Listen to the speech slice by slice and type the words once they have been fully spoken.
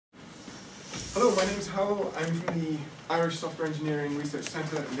Hello, my name is Howell. I'm from the Irish Software Engineering Research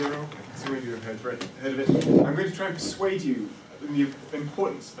Centre at Zero. Some of you have heard of it. I'm going to try and persuade you in the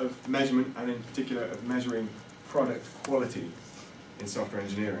importance of measurement, and in particular of measuring product quality in software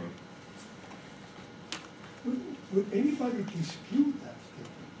engineering. Would anybody dispute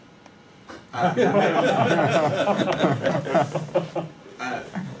that statement?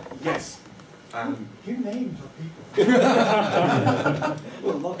 Yes. Give names of people.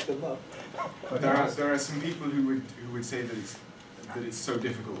 We'll lock them up. There are some people who would say that it's so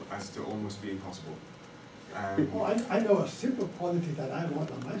difficult as to almost be impossible. Well, I know a simple quality that I want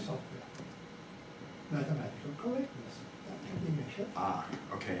on my software. Mathematical correctness. That can be measured.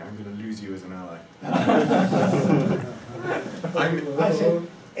 Okay, I'm going to lose you as an ally. I said,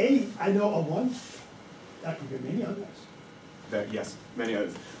 I know of one. That could be many others. Yes, many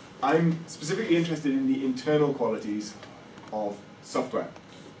others. I'm specifically interested in the internal qualities of software.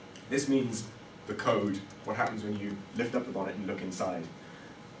 This means the code, what happens when you lift up the bonnet and look inside.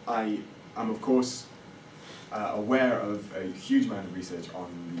 I am, of course, aware of a huge amount of research on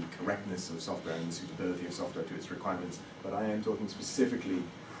the correctness of software and the suitability of software to its requirements, but I am talking specifically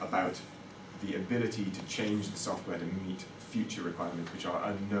about the ability to change the software to meet future requirements which are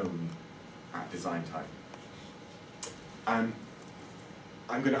unknown at design time. I'm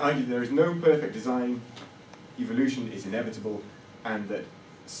going to argue there is no perfect design, evolution is inevitable, and that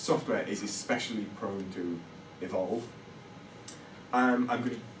software is especially prone to evolve. I'm going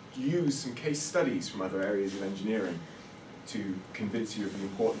to use some case studies from other areas of engineering to convince you of the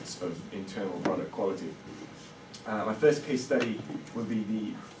importance of internal product quality. My first case study will be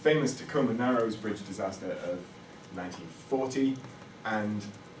the famous Tacoma Narrows Bridge disaster of 1940, and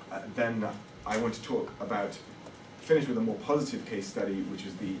then I want to finish with a more positive case study, which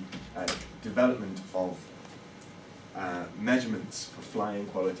is the development of measurements for flying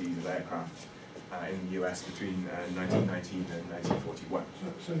qualities of aircraft in the US between 1919 and 1941.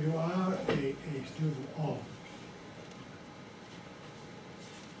 So you are a student of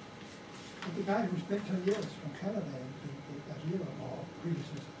the guy who spent 10 years from Canada at Yale or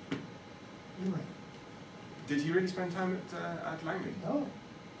predecessor. Anyway. Did he really spend time at Langley? No.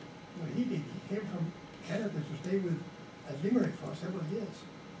 Well, he did. He came from Canada to stay at Limerick for several years.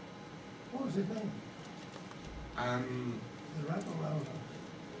 What was his name? The wraparound.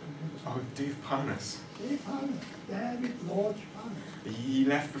 Oh, Dave Parnas. Dave Parnas. David Lodge Parnas. He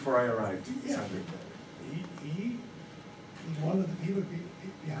left before I arrived, Yeah. sadly. He's one of the people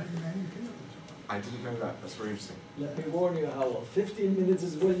behind the manual killers. I didn't know that. That's very interesting. Let me warn you, Howell, 15 minutes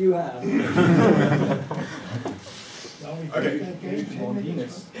is what you have. Okay. On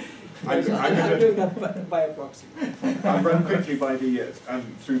Venus. I'm doing that by a proxy. I'll run quickly by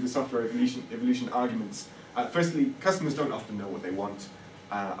through the software evolution arguments. Firstly, customers don't often know what they want.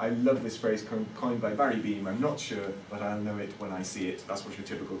 I love this phrase coined by Barry Beam. I'm not sure, but I'll know it when I see it. That's what your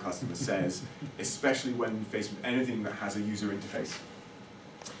typical customer says, especially when faced with anything that has a user interface.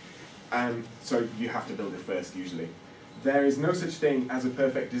 So you have to build it first, usually. There is no such thing as a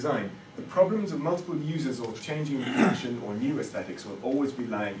perfect design. The problems of multiple users or changing fashion or new aesthetics will always be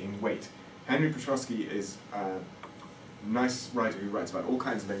lying in wait. Henry Petrosky is a nice writer who writes about all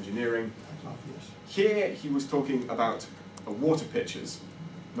kinds of engineering. That's obvious. Here he was talking about water pitchers,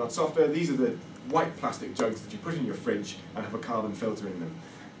 not software. These are the white plastic jugs that you put in your fridge and have a carbon filter in them.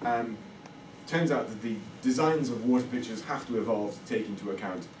 Turns out that the designs of water pitchers have to evolve to take into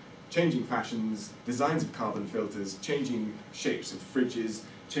account changing fashions, designs of carbon filters, changing shapes of fridges,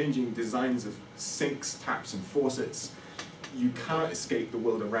 changing designs of sinks, taps and faucets. You cannot escape the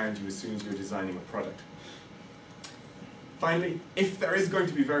world around you as soon as you're designing a product. Finally, if there is going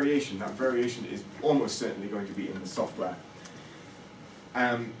to be variation, that variation is almost certainly going to be in the software.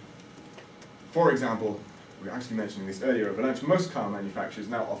 For example, we were actually mentioning this earlier over lunch, most car manufacturers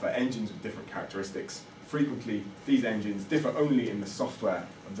now offer engines with different characteristics. Frequently, these engines differ only in the software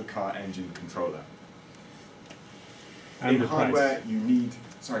of the car engine controller. And in the hardware, price. you need,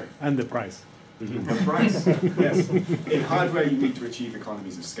 sorry. And the price. The price, yes. In hardware, you need to achieve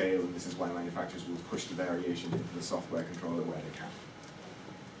economies of scale, and this is why manufacturers will push the variation into the software controller where they can.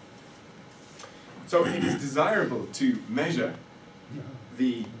 So it is desirable to measure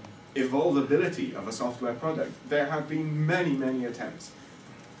the evolvability of a software product. There have been many, many attempts.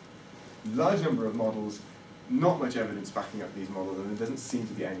 Large number of models, not much evidence backing up these models, and there doesn't seem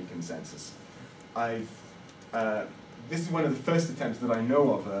to be any consensus. This is one of the first attempts that I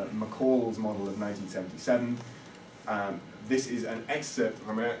know of, McCall's model of 1977. This is an excerpt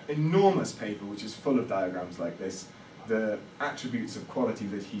from an enormous paper which is full of diagrams like this. The attributes of quality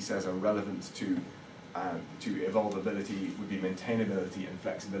that he says are relevant to evolvability would be maintainability and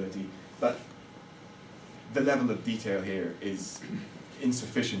flexibility, but the level of detail here is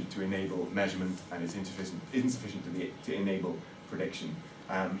insufficient to enable measurement, and it's insufficient to enable prediction.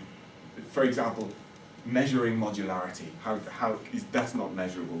 For example, measuring modularity, that's not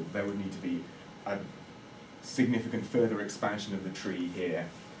measurable. There would need to be a significant further expansion of the tree here.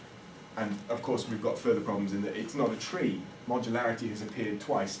 And of course we've got further problems in that it's not a tree. Modularity has appeared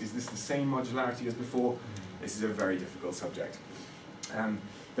twice. Is this the same modularity as before? This is a very difficult subject.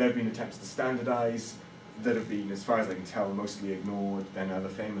 There have been attempts to standardize that have been, as far as I can tell, mostly ignored. Then other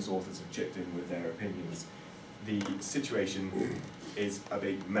famous authors have chipped in with their opinions. The situation is a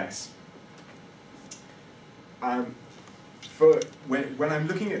big mess. When I'm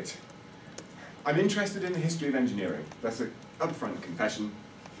looking at, I'm interested in the history of engineering. That's an upfront confession.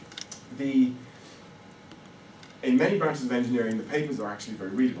 In many branches of engineering, the papers are actually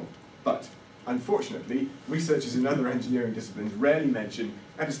very readable, but unfortunately, researchers in other engineering disciplines rarely mention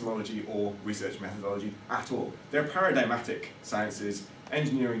epistemology or research methodology at all. They're paradigmatic sciences.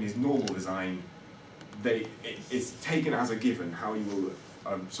 Engineering is normal design. It's taken as a given how you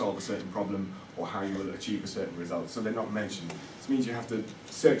will solve a certain problem or how you will achieve a certain result, so they're not mentioned. This means you have to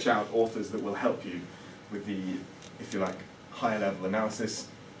search out authors that will help you with the, if you like, higher level analysis.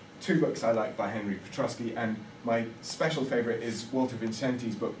 Two books I like by Henry Petrosky, and my special favourite is Walter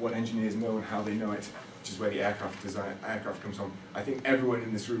Vincenti's book, What Engineers Know and How They Know It, which is where the aircraft comes from. I think everyone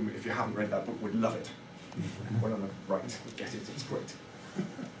in this room, if you haven't read that book, would love it. One on the right, get it, it's great.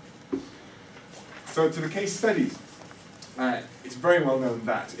 So to the case studies. It's very well known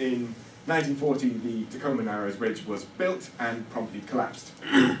that in 1940 the Tacoma Narrows Bridge was built and promptly collapsed.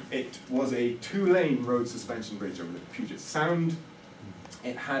 It was a two-lane road suspension bridge over the Puget Sound.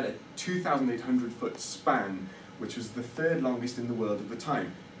 It had a 2,800-foot span, which was the third longest in the world at the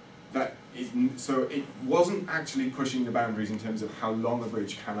time. So it wasn't actually pushing the boundaries in terms of how long a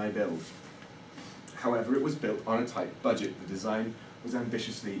bridge can I build. However, it was built on a tight budget. The design was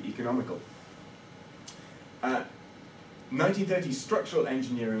ambitiously economical. 1930s structural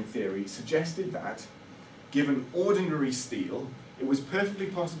engineering theory suggested that, given ordinary steel, it was perfectly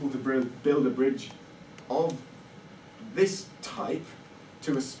possible to build a bridge of this type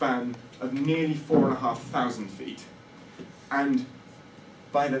to a span of nearly 4,500 feet. And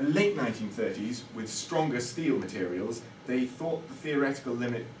by the late 1930s, with stronger steel materials, they thought the theoretical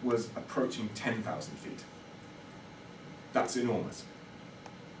limit was approaching 10,000 feet. That's enormous.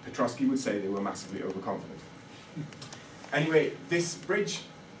 Petrosky would say they were massively overconfident. Anyway, this bridge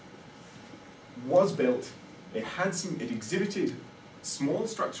was built. It exhibited small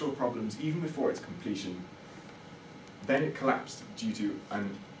structural problems even before its completion. Then it collapsed due to an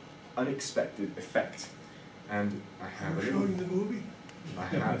unexpected effect. And I have a little... Showing the movie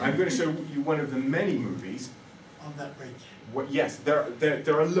I'm going to show you one of the many movies. on that bridge. Yes,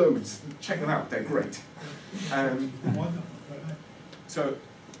 there are loads. Check them out, they're great. Wonderful. So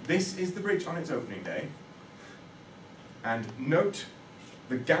this is the bridge on its opening day. And note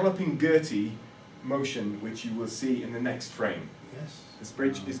the galloping Gertie motion which you will see in the next frame. Yes. This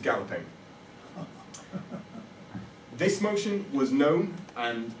bridge is galloping. This motion was known,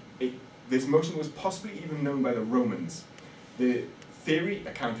 and this motion was possibly even known by the Romans. The theory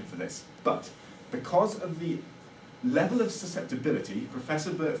accounted for this, but because of the level of susceptibility,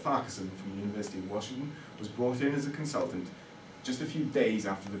 Professor Bert Farquharson from the University of Washington was brought in as a consultant just a few days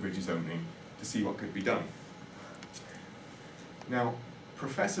after the bridge's opening to see what could be done. Now,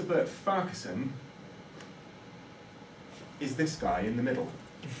 Professor Bert Farquharson is this guy in the middle.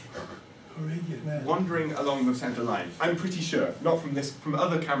 Courageous man. Wandering along the centre line. I'm pretty sure, not from this, from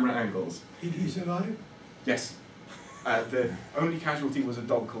other camera angles. Did he survive? Yes. The only casualty was a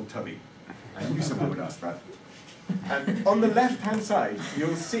dog called Tubby. I knew someone would ask that. And on the left-hand side,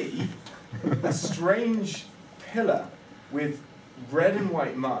 you'll see a strange pillar with red and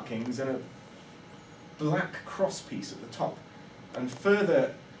white markings and a black crosspiece at the top, and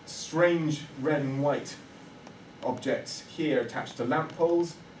further strange red and white objects here attached to lamp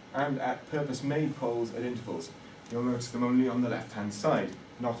poles and at purpose-made poles at intervals. You'll notice them only on the left-hand side,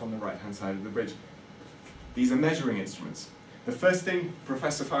 not on the right-hand side of the bridge. These are measuring instruments. The first thing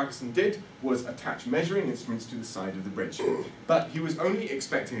Professor Farquharson did was attach measuring instruments to the side of the bridge. But he was only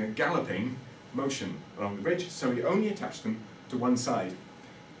expecting a galloping motion along the bridge, so he only attached them to one side.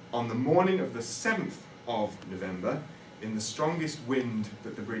 On the morning of the 7th of November, in the strongest wind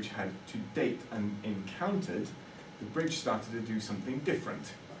that the bridge had to date and encountered, the bridge started to do something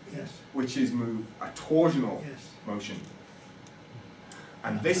different. Yes. Which is move a torsional Yes. motion.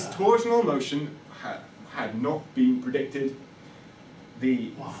 And this torsional motion had not been predicted.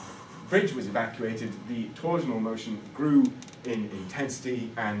 The bridge was evacuated, the torsional motion grew in intensity,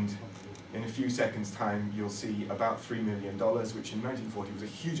 and in a few seconds' time, you'll see about $3 million, which in 1940 was a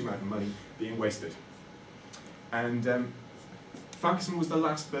huge amount of money being wasted. And Farquharson was the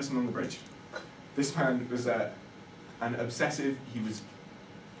last person on the bridge. This man was an obsessive, he was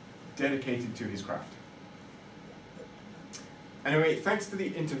dedicated to his craft. Anyway, thanks to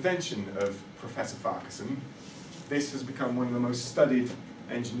the intervention of Professor Farquharson, this has become one of the most studied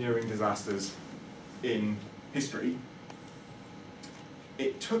engineering disasters in history.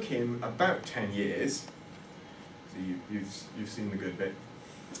 It took him about 10 years, so you've seen the good bit.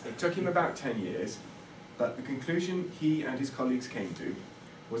 It took him about 10 years, but the conclusion he and his colleagues came to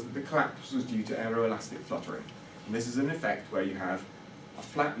was that the collapse was due to aeroelastic fluttering. And this is an effect where you have a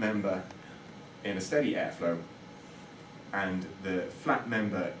flat member in a steady airflow, and the flat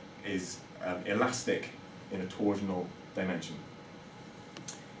member is elastic in a torsional dimension.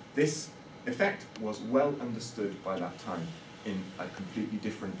 This effect was well understood by that time in a completely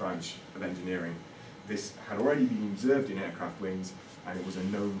different branch of engineering. This had already been observed in aircraft wings, and it was a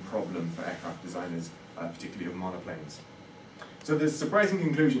known problem for aircraft designers, particularly of monoplanes. So the surprising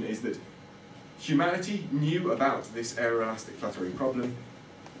conclusion is that humanity knew about this aeroelastic fluttering problem.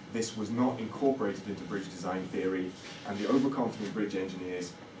 This was not incorporated into bridge design theory, and the overconfident bridge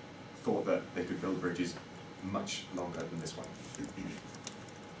engineers thought that they could build bridges much longer than this one.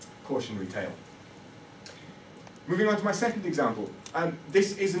 Cautionary tale. Moving on to my second example.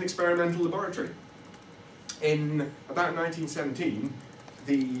 This is an experimental laboratory. In about 1917,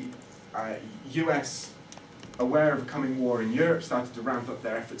 the US, aware of a coming war in Europe, started to ramp up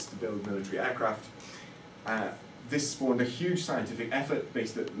their efforts to build military aircraft. This spawned a huge scientific effort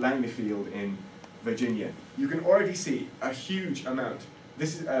based at Langley Field in Virginia. You can already see a huge amount.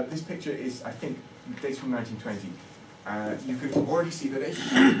 This picture is, I think, dates from 1920. You can already see that a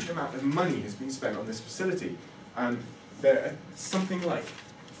huge amount of money has been spent on this facility. There are something like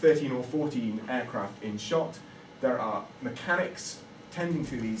 13 or 14 aircraft in shot. There are mechanics tending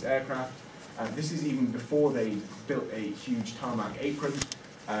to these aircraft. This is even before they built a huge tarmac apron.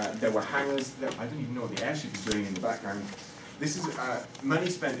 There were hangars. I don't even know what the airship is doing in the background. This is money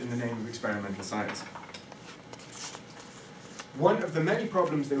spent in the name of experimental science. One of the many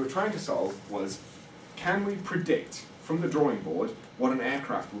problems they were trying to solve was, can we predict from the drawing board what an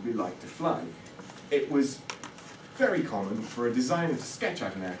aircraft will be like to fly? It was very common for a designer to sketch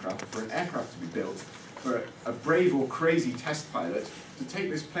out an aircraft, or for an aircraft to be built, for a brave or crazy test pilot to take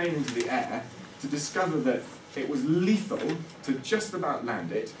this plane into the air, to discover that it was lethal to just about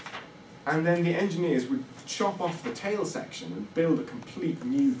land it, and then the engineers would chop off the tail section and build a complete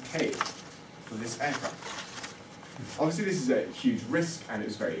new tail for this aircraft. Obviously this is a huge risk and it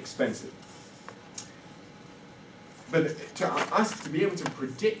was very expensive. But to us to be able to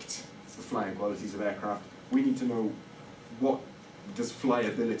predict the flying qualities of aircraft, we need to know what does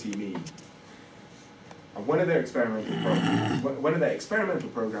flyability mean. And one of their experimental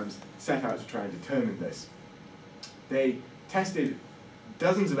programs set out to try and determine this. They tested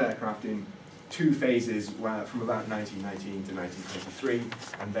dozens of aircraft in two phases from about 1919 to 1923,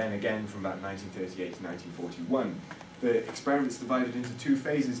 and then again from about 1938 to 1941. The experiments divided into two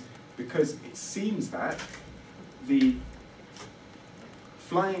phases because it seems that the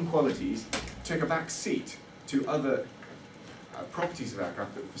flying qualities took a back seat to other properties of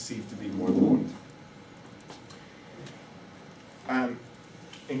aircraft that were perceived to be more important.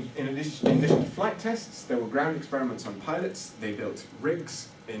 In addition to flight tests, there were ground experiments on pilots. They built rigs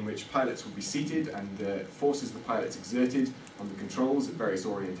in which pilots would be seated, and the forces the pilots exerted on the controls at various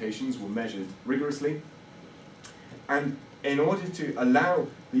orientations were measured rigorously. And in order to allow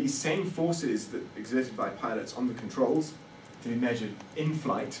these same forces that exerted by pilots on the controls to be measured in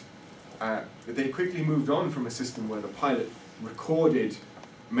flight, they quickly moved on from a system where the pilot recorded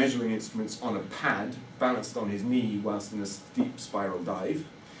measuring instruments on a pad balanced on his knee whilst in a steep spiral dive,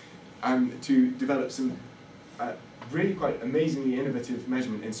 and to develop some really quite amazingly innovative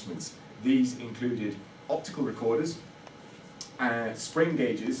measurement instruments. These included optical recorders, spring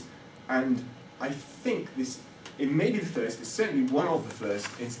gauges, and I think it may be the first, it's certainly one of the first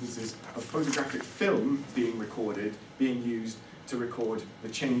instances of photographic film being used to record the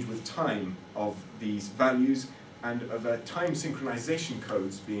change with time of these values, and of time synchronization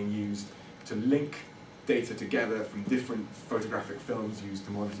codes being used to link data together from different photographic films used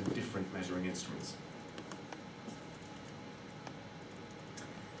to monitor different measuring instruments.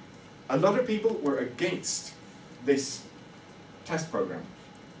 A lot of people were against this test program.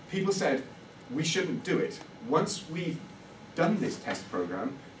 People said, we shouldn't do it. Once we've done this test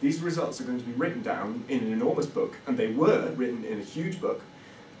program, these results are going to be written down in an enormous book, and they were written in a huge book.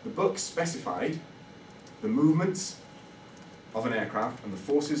 The book specified the movements, of an aircraft and the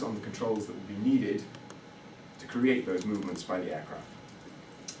forces on the controls that will be needed to create those movements by the aircraft.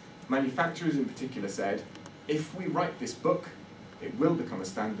 Manufacturers in particular said, if we write this book, it will become a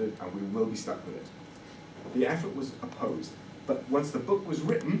standard and we will be stuck with it. The effort was opposed, but once the book was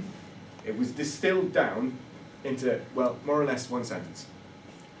written, it was distilled down into, well, more or less one sentence.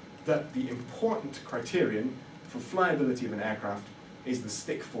 That the important criterion for flyability of an aircraft is the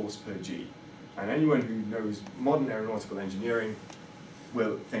stick force per G. And anyone who knows modern aeronautical engineering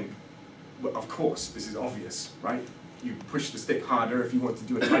will think, well, of course, this is obvious, right? You push the stick harder if you want to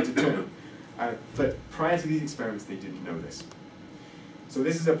do a tighter turn. But prior to these experiments, they didn't know this. So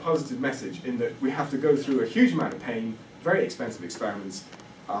this is a positive message in that we have to go through a huge amount of pain, very expensive experiments,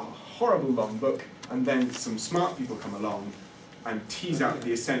 a horrible long book, and then some smart people come along and tease out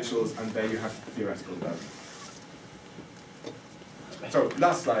the essentials, and there you have theoretical development. So,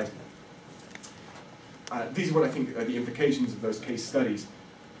 last slide. These are what I think are the implications of those case studies.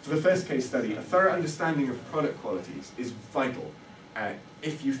 For the first case study, a thorough understanding of product qualities is vital.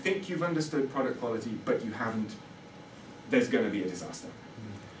 If you think you've understood product quality, but you haven't, there's going to be a disaster.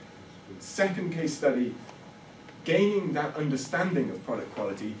 Second case study, gaining that understanding of product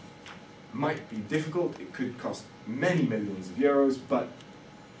quality might be difficult. It could cost many millions of euros, but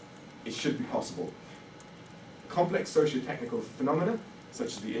it should be possible. Complex socio-technical phenomena, such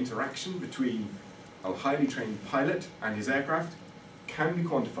as the interaction between a highly trained pilot and his aircraft, can be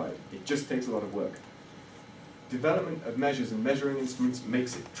quantified. It just takes a lot of work. Development of measures and measuring instruments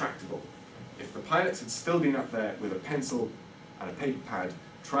makes it tractable. If the pilots had still been up there with a pencil and a paper pad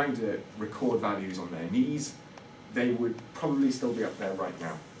trying to record values on their knees, they would probably still be up there right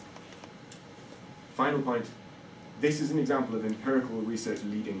now. Final point, this is an example of empirical research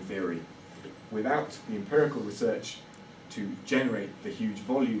leading theory. Without the empirical research to generate the huge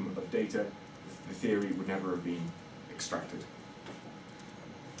volume of data, the theory would never have been extracted.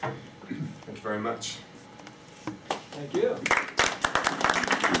 Thank you very much. Thank you.